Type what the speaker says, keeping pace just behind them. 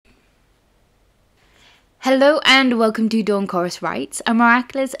Hello and welcome to Dawn Chorus Writes, a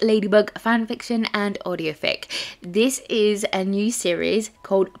Miraculous Ladybug fanfiction and audiofic. This is a new series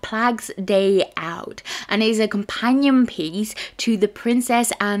called Plagg's Day Out, and it is a companion piece to The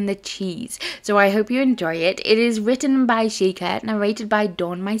Princess and the Cheese. So I hope you enjoy it. It is written by Jheqia, narrated by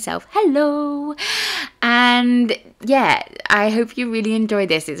Dawn myself. Hello! And yeah, I hope you really enjoy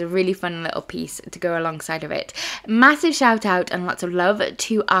this. It's a really fun little piece to go alongside of it. Massive shout out and lots of love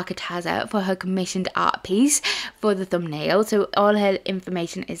to Arkatza for her commissioned art piece for the thumbnail. So all her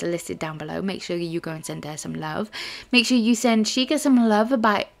information is listed down below. Make sure you go and send her some love. Make sure you send Jheqia some love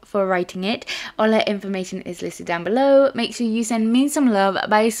for writing it. All her information is listed down below. Make sure you send me some love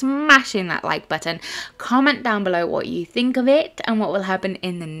by smashing that like button. Comment down below what you think of it and what will happen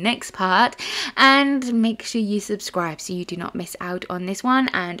in the next part. And make sure you subscribe so you do not miss out on this one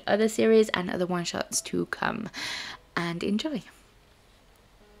and other series and other one-shots to come. And enjoy.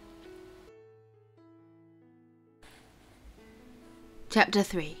 Chapter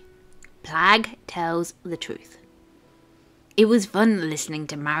 3. Plagg tells the truth. It was fun listening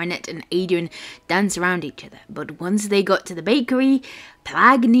to Marinette and Adrien dance around each other, but once they got to the bakery,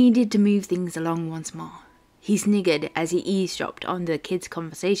 Plagg needed to move things along once more. He sniggered as he eavesdropped on the kids'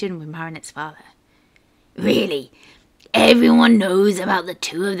 conversation with Marinette's father. Really? Everyone knows about the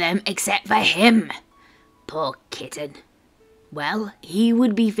two of them except for him. Poor kitten. Well, he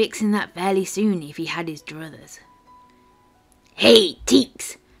would be fixing that fairly soon if he had his druthers. Hey,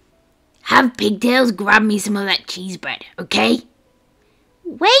 Teeks. Have Pigtails grab me some of that cheese bread, okay?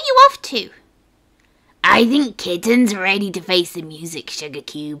 Where you off to? I think Kitten's ready to face the music, Sugar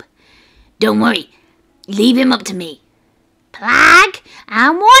Cube. Don't worry. Leave him up to me. Plagg,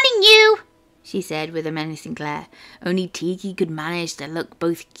 I'm warning you, she said with a menacing glare. Only Tikki could manage to look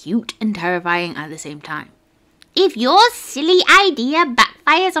both cute and terrifying at the same time. If your silly idea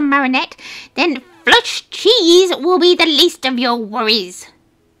backfires on Marinette, then flush cheese will be the least of your worries.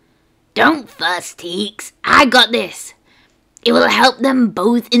 Don't fuss, Teeks. I got this. It will help them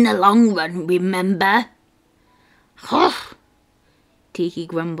both in the long run, remember? Tikki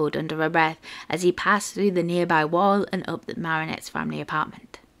grumbled under her breath as he passed through the nearby wall and up the Marinette's family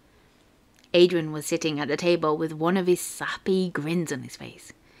apartment. Adrien was sitting at the table with one of his sappy grins on his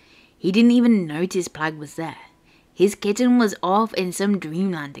face. He didn't even notice Plagg was there. His kitten was off in some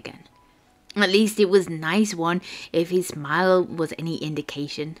dreamland again. At least it was a nice one if his smile was any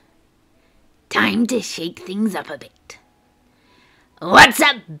indication. Time to shake things up a bit. What's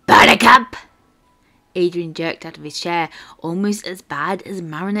up, Buttercup? Adrien jerked out of his chair, almost as bad as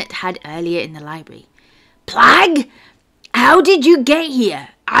Marinette had earlier in the library. Plagg? How did you get here?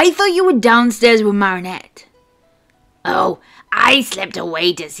 I thought you were downstairs with Marinette. Oh, I slept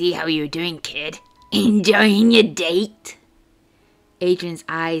away to see how you were doing, kid. Enjoying your date? Adrien's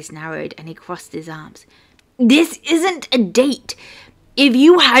eyes narrowed and he crossed his arms. This isn't a date. If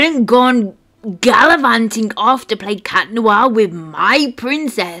you hadn't gone gallivanting off to play cat noir with my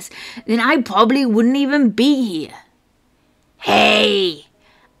princess, then I probably wouldn't even be here. Hey,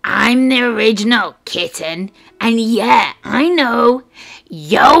 I'm the original kitten, and yeah, I know.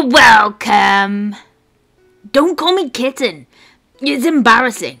 You're welcome. Don't call me kitten. It's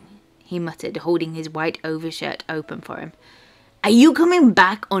embarrassing, he muttered, holding his white overshirt open for him. Are you coming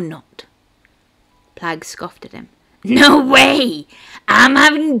back or not? Plagg scoffed at him. No way! I'm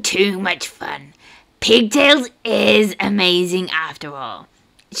having too much fun. Pigtails is amazing after all.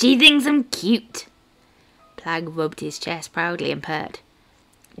 She thinks I'm cute. Plagg rubbed his chest proudly and purred.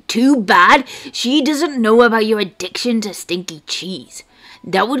 Too bad she doesn't know about your addiction to stinky cheese.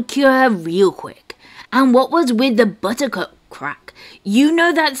 That would cure her real quick. And what was with the buttercup crack? You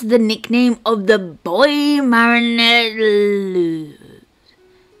know that's the nickname of the boy Marinette.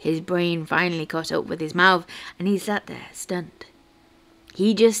 His brain finally caught up with his mouth, and he sat there, stunned.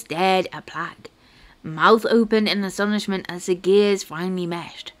 He just stared at Plagg, mouth open in astonishment as the gears finally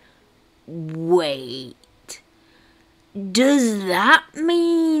meshed. Wait. Does that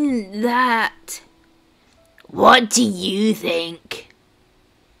mean that... What do you think?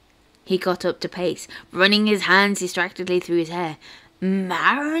 He got up to pace, running his hands distractedly through his hair.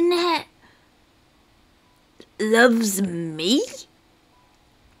 Marinette loves me?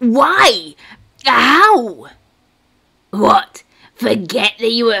 Why? How? What? Forget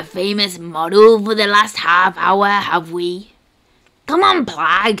that you were a famous model for the last half hour, have we? Come on,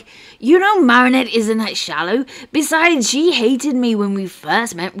 Plagg. You know Marinette isn't that shallow. Besides, she hated me when we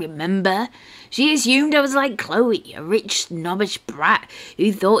first met, remember? She assumed I was like Chloe, a rich, snobbish brat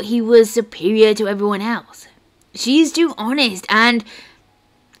who thought he was superior to everyone else. She's too honest and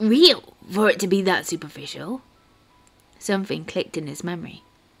real for it to be that superficial. Something clicked in his memory.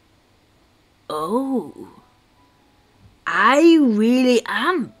 Oh, I really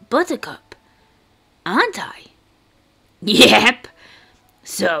am Buttercup, aren't I? Yep.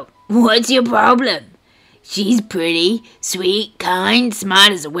 So, what's your problem? She's pretty, sweet, kind,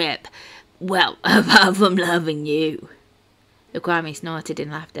 smart as a whip. Well, apart from loving you. The Kwame snorted in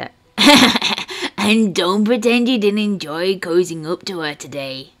laughter. And don't pretend you didn't enjoy cozying up to her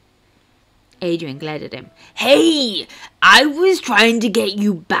today. Adrien glared at him. Hey, I was trying to get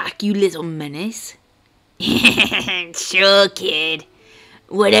you back, you little menace. Sure, kid.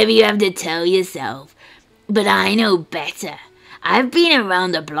 Whatever you have to tell yourself. But I know better. I've been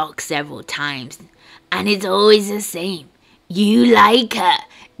around the block several times, and it's always the same. You like her.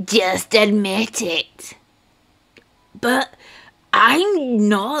 Just admit it. But I'm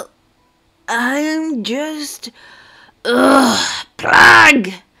not. I'm just...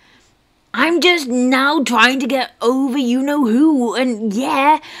 Plagg! I'm just now trying to get over you-know-who, and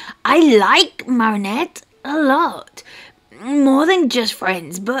yeah, I like Marinette a lot. More than just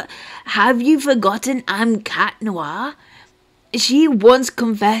friends, but have you forgotten I'm Cat Noir? She once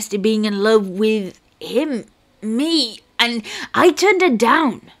confessed to being in love with me, and I turned her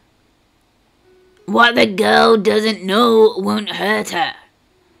down. What the girl doesn't know won't hurt her.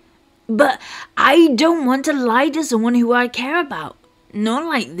 But I don't want to lie to someone who I care about. Not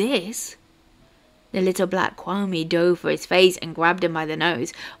like this. The little black Kwame dove for his face and grabbed him by the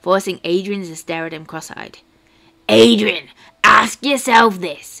nose, forcing Adrien to stare at him cross-eyed. Adrien, ask yourself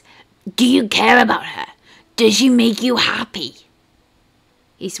this. Do you care about her? Does she make you happy?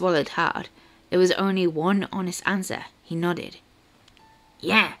 He swallowed hard. There was only one honest answer. He nodded.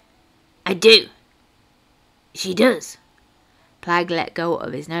 Yeah, I do. She does. Plagg let go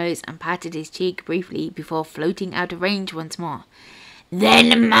of his nose and patted his cheek briefly before floating out of range once more.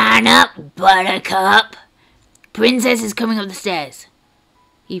 Then man up, Buttercup. Princess is coming up the stairs.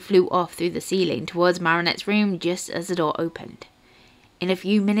 He flew off through the ceiling towards Marinette's room just as the door opened. In a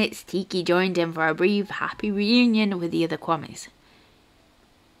few minutes, Tikki joined him for a brief, happy reunion with the other Kwames.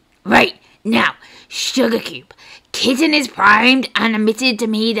 Right, now, Sugar Cube. Kitten is primed and admitted to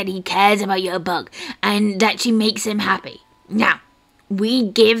me that he cares about your bug and that she makes him happy. Now, we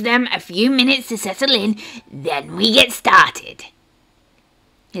give them a few minutes to settle in, then we get started.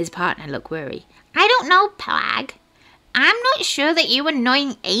 His partner looked weary. I don't know, Plagg. I'm not sure that you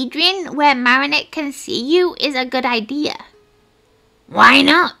annoying Adrien where Marinette can see you is a good idea. Why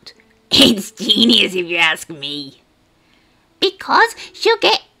not? It's genius if you ask me. Because she'll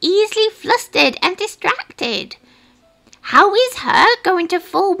get easily flustered and distracted. How is her going to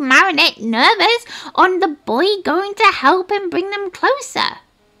fool Marinette nervous on the boy going to help him bring them closer?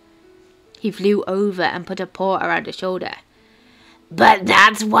 He flew over and put a paw around her shoulder. But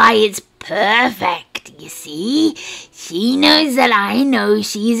that's why it's perfect, you see? She knows that I know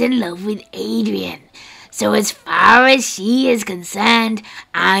she's in love with Adrien. So as far as she is concerned,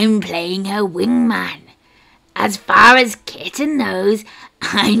 I'm playing her wingman. As far as Kitten knows,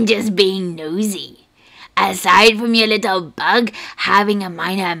 I'm just being nosy. Aside from your little bug having a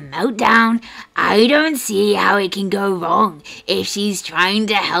minor meltdown, I don't see how it can go wrong if she's trying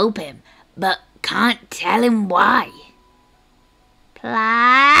to help him, but can't tell him why.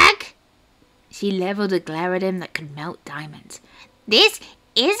 Plagg? She levelled a glare at him that could melt diamonds. This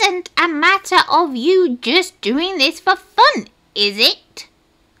isn't a matter of you just doing this for fun, is it?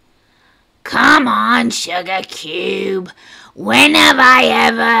 Come on, Sugar Cube. When have I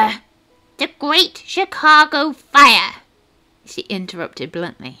ever... The Great Chicago Fire, she interrupted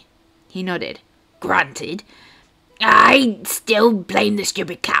bluntly. He nodded. Granted. I still blame the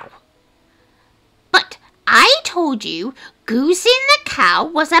stupid cow. But I told you goosing the cow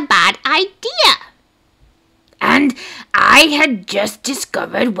was a bad idea. And I had just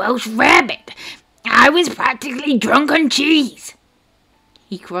discovered Welsh rarebit. I was practically drunk on cheese.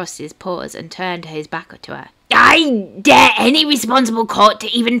 He crossed his paws and turned his back to her. I dare any responsible court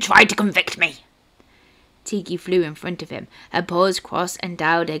to even try to convict me. Tikki flew in front of him, her paws crossed and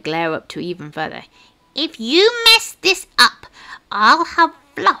dialed her glare up to even further. If you mess this up, I'll have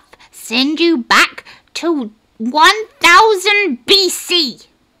Fluff send you back to 1000 BC.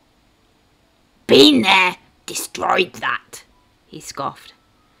 Been there, destroyed that, he scoffed.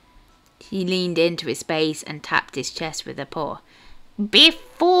 She leaned into his space and tapped his chest with her paw.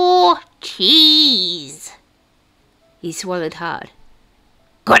 Before cheese. He swallowed hard.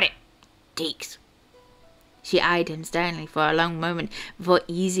 Got it, Teeks. She eyed him sternly for a long moment before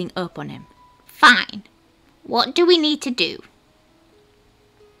easing up on him. Fine. What do we need to do?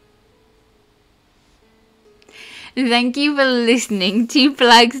 Thank you for listening to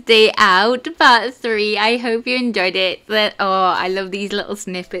Plagg's Day Out Part 3. I hope you enjoyed it. I love these little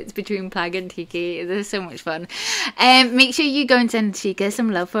snippets between Plagg and Tikki. They're so much fun. Make sure you go and send Jheqia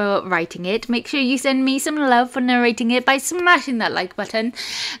some love for writing it. Make sure you send me some love for narrating it by smashing that like button.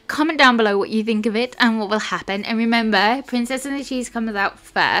 Comment down below what you think of it and what will happen. And remember, Princess and the Cheese comes out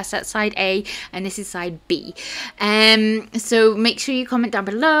first. That's side A and this is side B. So make sure you comment down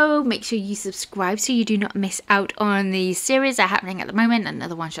below. Make sure you subscribe so you do not miss out on the series that are happening at the moment and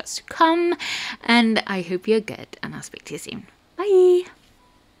other one shots to come. And I hope you're good and I'll speak to you soon. Bye.